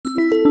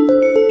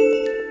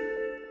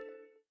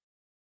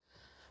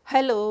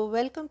Hello,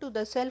 welcome to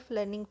the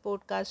Self-Learning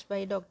Podcast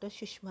by Dr.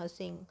 Sushma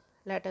Singh.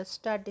 Let us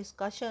start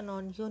discussion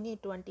on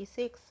Unit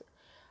 26,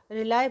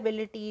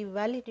 Reliability,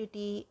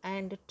 Validity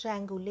and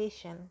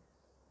Triangulation.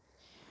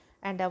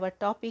 And our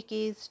topic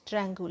is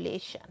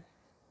Triangulation.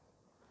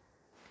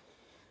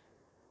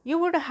 You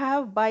would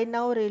have by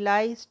now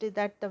realized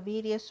that the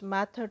various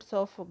methods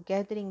of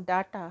gathering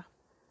data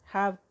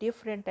have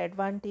different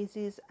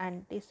advantages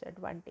and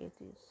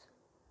disadvantages.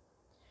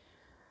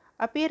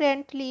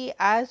 Apparently,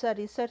 as a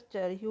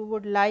researcher, you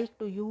would like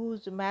to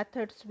use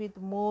methods with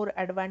more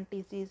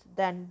advantages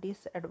than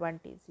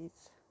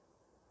disadvantages.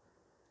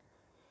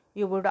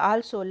 You would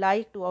also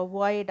like to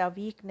avoid a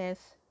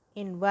weakness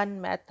in one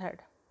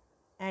method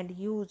and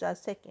use a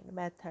second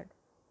method,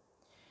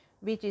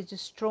 which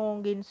is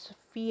strong in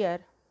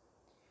sphere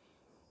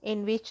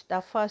in which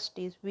the first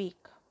is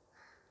weak.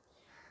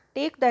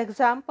 Take the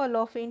example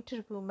of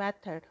interview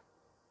method.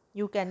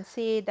 You can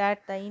say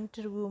that the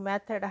interview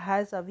method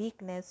has a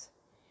weakness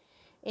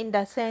in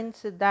the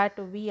sense that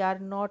we are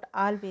not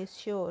always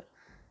sure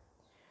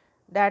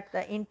that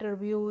the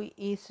interviewee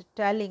is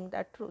telling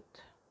the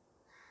truth.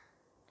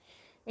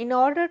 In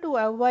order to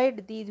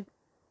avoid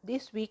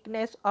this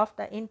weakness of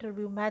the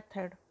interview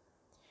method,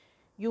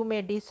 you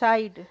may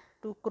decide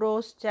to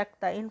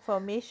cross-check the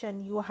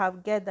information you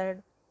have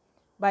gathered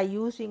by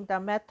using the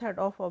method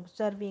of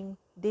observing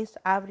this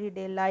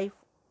everyday life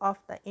of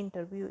the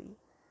interviewee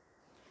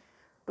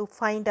to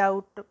find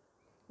out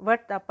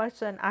what the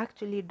person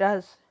actually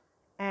does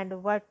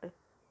and what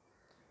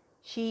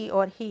she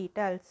or he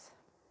tells.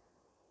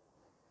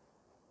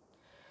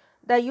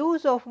 The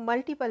use of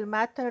multiple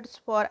methods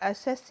for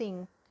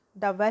assessing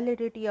the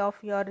validity of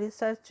your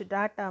research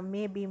data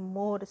may be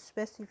more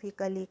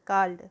specifically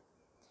called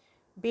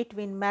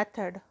between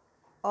method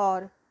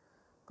or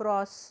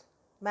cross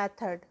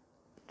method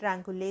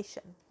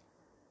triangulation.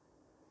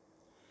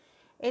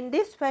 In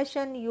this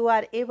fashion, you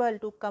are able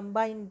to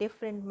combine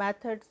different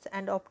methods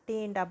and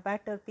obtain a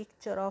better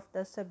picture of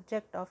the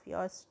subject of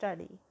your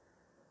study.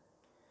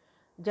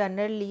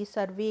 Generally,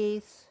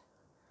 surveys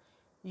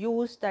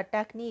use the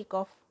technique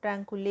of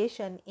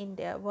triangulation in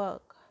their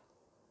work.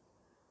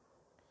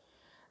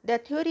 The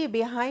theory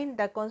behind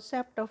the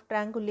concept of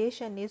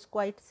triangulation is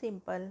quite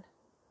simple.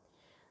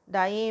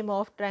 The aim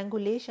of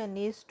triangulation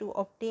is to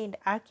obtain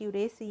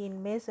accuracy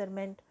in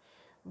measurement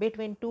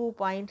between 2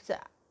 points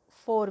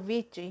for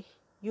which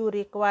you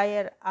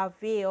require a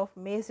way of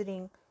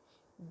measuring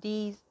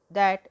these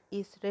that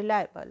is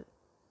reliable.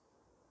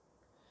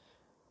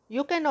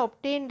 You can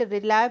obtain the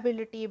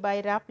reliability by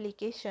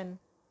replication,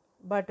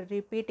 but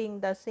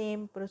repeating the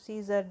same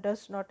procedure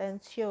does not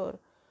ensure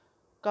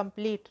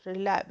complete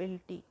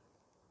reliability.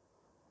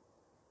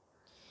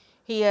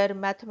 Here,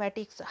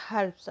 mathematics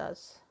helps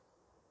us.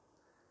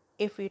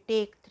 If we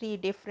take 3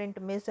 different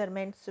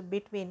measurements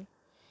between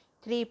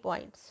 3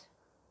 points,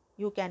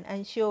 you can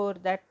ensure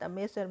that the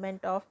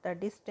measurement of the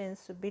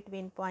distance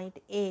between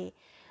point A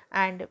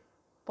and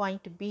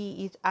point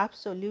B is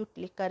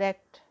absolutely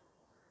correct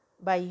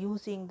by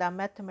using the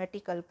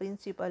mathematical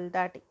principle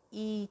that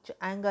each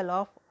angle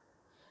of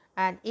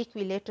an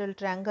equilateral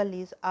triangle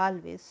is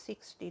always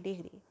 60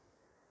 degrees.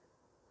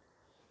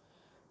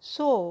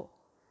 So,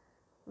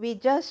 we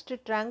just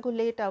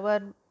triangulate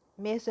our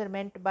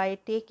measurement by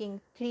taking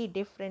 3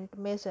 different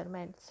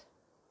measurements.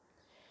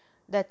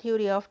 The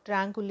theory of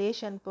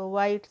triangulation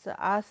provides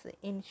us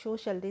in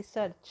social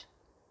research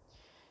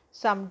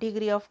some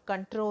degree of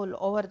control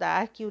over the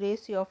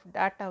accuracy of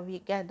data we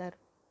gather.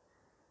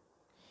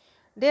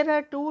 There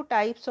are 2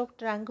 types of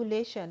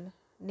triangulation,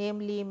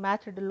 namely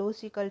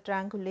methodological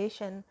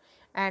triangulation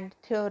and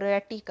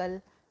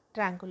theoretical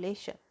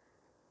triangulation.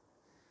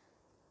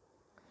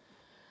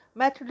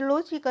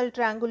 Methodological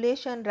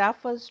triangulation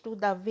refers to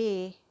the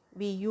way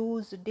we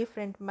use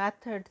different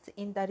methods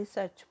in the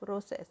research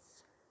process.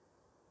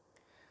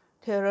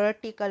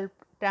 Theoretical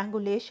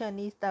triangulation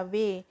is the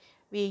way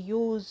we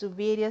use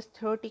various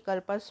theoretical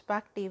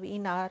perspectives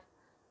in our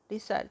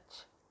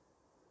research.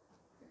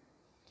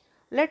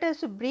 Let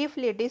us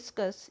briefly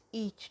discuss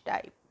each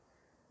type.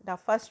 The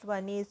first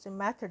one is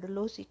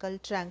methodological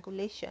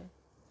triangulation.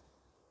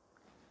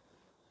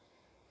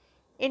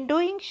 In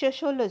doing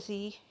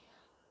sociology,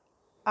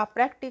 a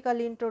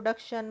practical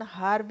introduction,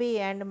 Harvey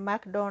and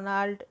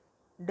MacDonald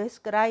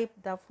describe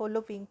the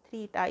following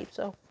 3 types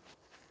of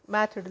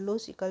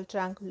methodological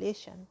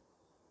triangulation.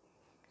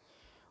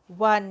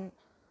 1.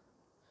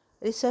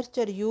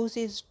 Researcher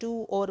uses 2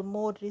 or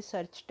more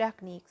research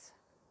techniques.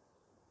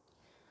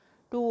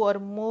 2 or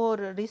more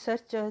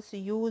researchers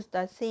use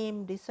the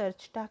same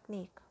research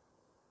technique.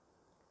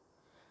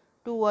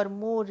 2 or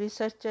more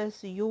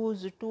researchers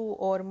use 2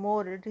 or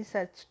more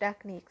research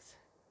techniques.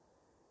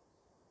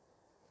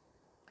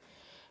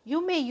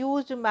 You may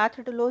use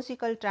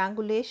methodological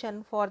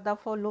triangulation for the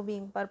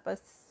following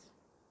purpose: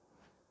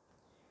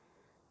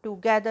 to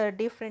gather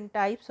different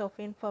types of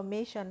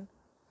information,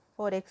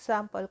 for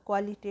example,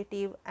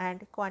 qualitative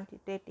and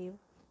quantitative.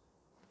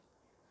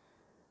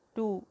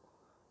 2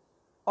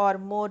 or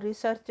more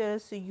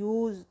researchers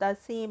use the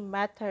same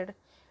method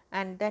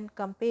and then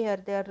compare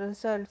their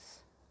results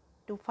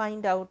to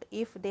find out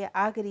if they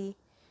agree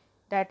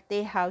that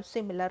they have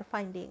similar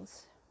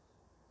findings,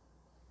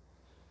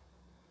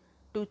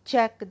 to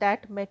check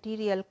that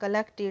material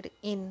collected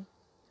in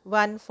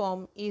one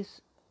form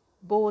is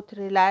both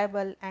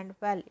reliable and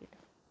valid.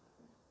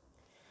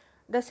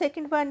 The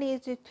second one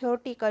is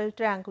theoretical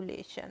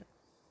triangulation.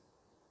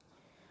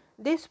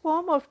 This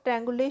form of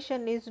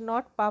triangulation is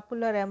not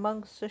popular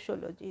among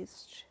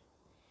sociologists.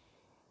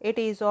 It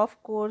is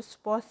of course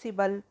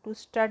possible to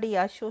study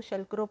a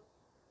social group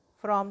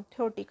from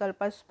theoretical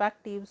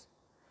perspectives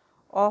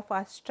of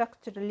a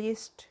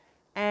structuralist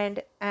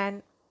and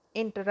an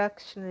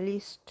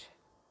interactionalist.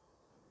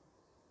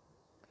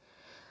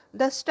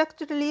 The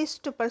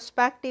structuralist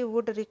perspective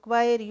would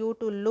require you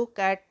to look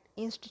at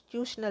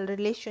institutional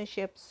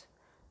relationships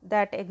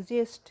that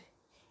exist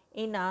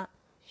in a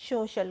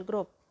social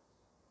group.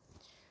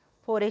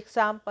 For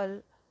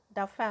example,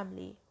 the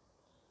family.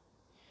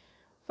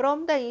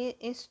 From the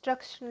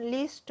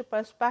instructionalist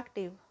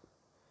perspective,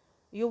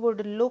 you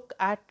would look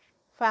at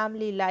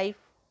family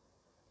life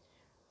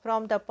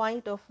from the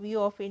point of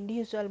view of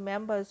individual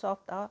members of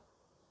the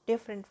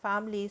different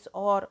families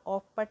or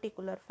of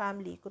particular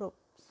family groups.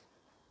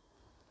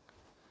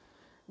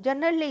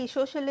 Generally,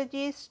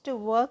 sociologists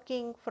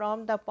working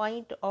from the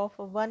point of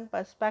one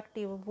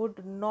perspective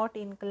would not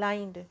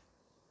inclined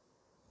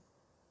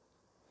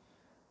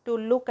to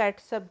look at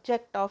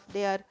subject of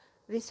their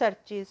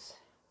researches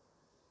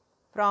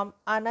from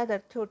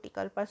another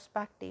theoretical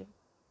perspective.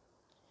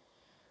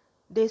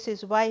 This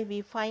is why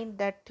we find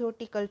that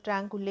theoretical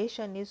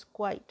triangulation is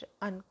quite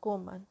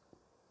uncommon.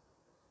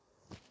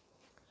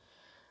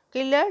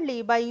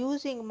 Clearly, by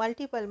using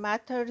multiple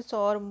methods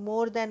or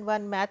more than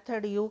one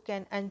method, you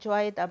can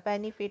enjoy the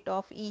benefit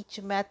of each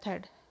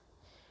method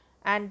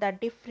and the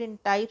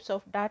different types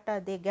of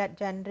data they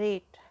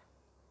generate.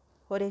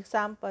 For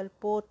example,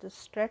 both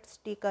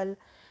statistical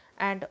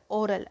and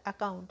oral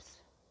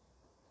accounts.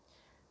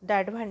 The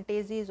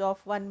advantages of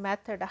one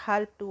method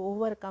help to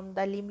overcome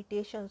the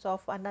limitations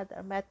of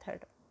another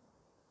method.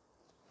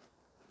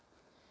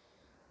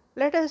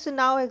 Let us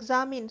now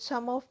examine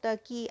some of the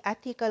key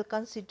ethical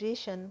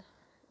considerations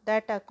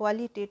that a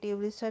qualitative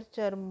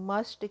researcher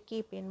must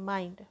keep in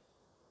mind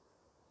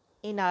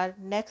in our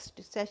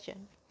next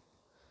session.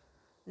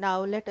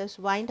 Now let us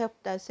wind up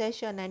the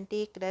session and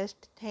take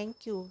rest.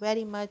 Thank you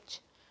very much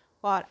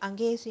for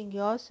engaging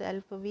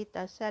yourself with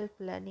a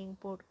self-learning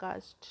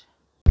podcast.